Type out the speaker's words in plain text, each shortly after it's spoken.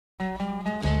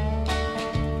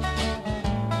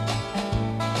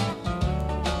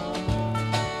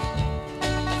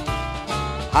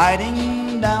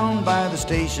hiding down by the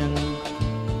station,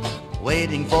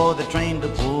 waiting for the train to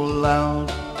pull out.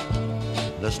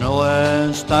 The snow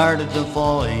has started to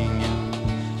falling,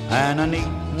 and I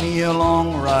need me a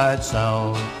long ride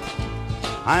south.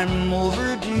 I'm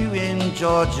overdue in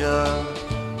Georgia,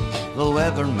 the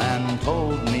weatherman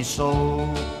told me so.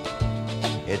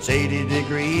 It's 80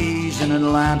 degrees in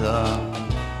Atlanta,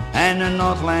 and the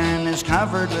Northland is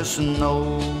covered with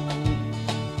snow.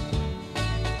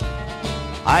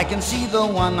 I can see the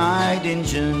one-eyed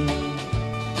Injun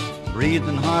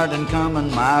breathing hard and coming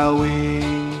my way.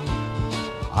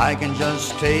 I can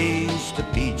just taste the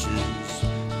peaches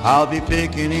I'll be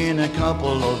picking in a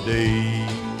couple of days.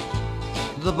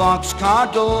 The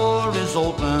boxcar door is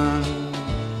open,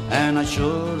 and I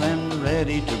sure am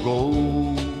ready to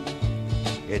go.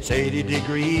 It's 80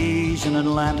 degrees in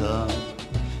Atlanta,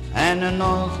 and the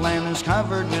Northland is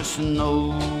covered with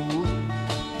snow.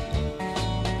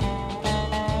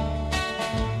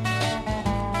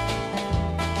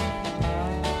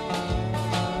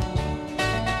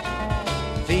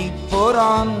 Feet, put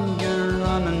on your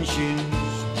running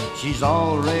shoes, she's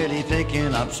already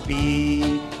picking up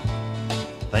speed.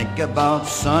 Think about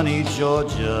sunny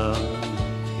Georgia,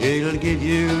 it'll give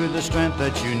you the strength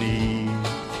that you need.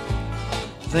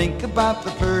 Think about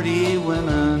the pretty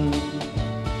women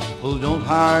who don't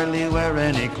hardly wear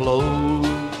any clothes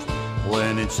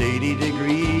when it's 80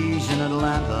 degrees in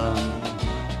Atlanta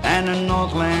and the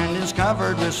Northland is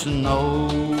covered with snow.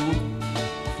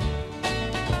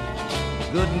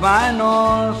 Goodbye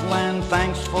Northland,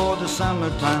 thanks for the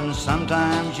summertime.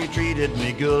 Sometimes you treated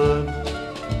me good,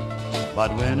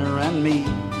 but winter and me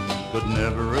could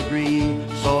never agree,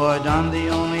 so I done the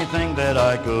only thing that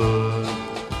I could.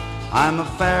 I'm a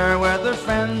fair weather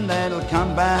friend that'll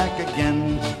come back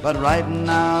again, but right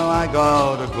now I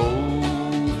gotta go,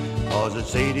 'cause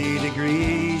it's 80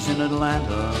 degrees in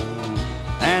Atlanta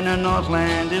and the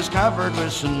Northland is covered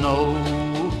with snow.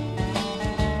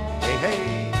 Hey,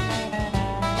 hey.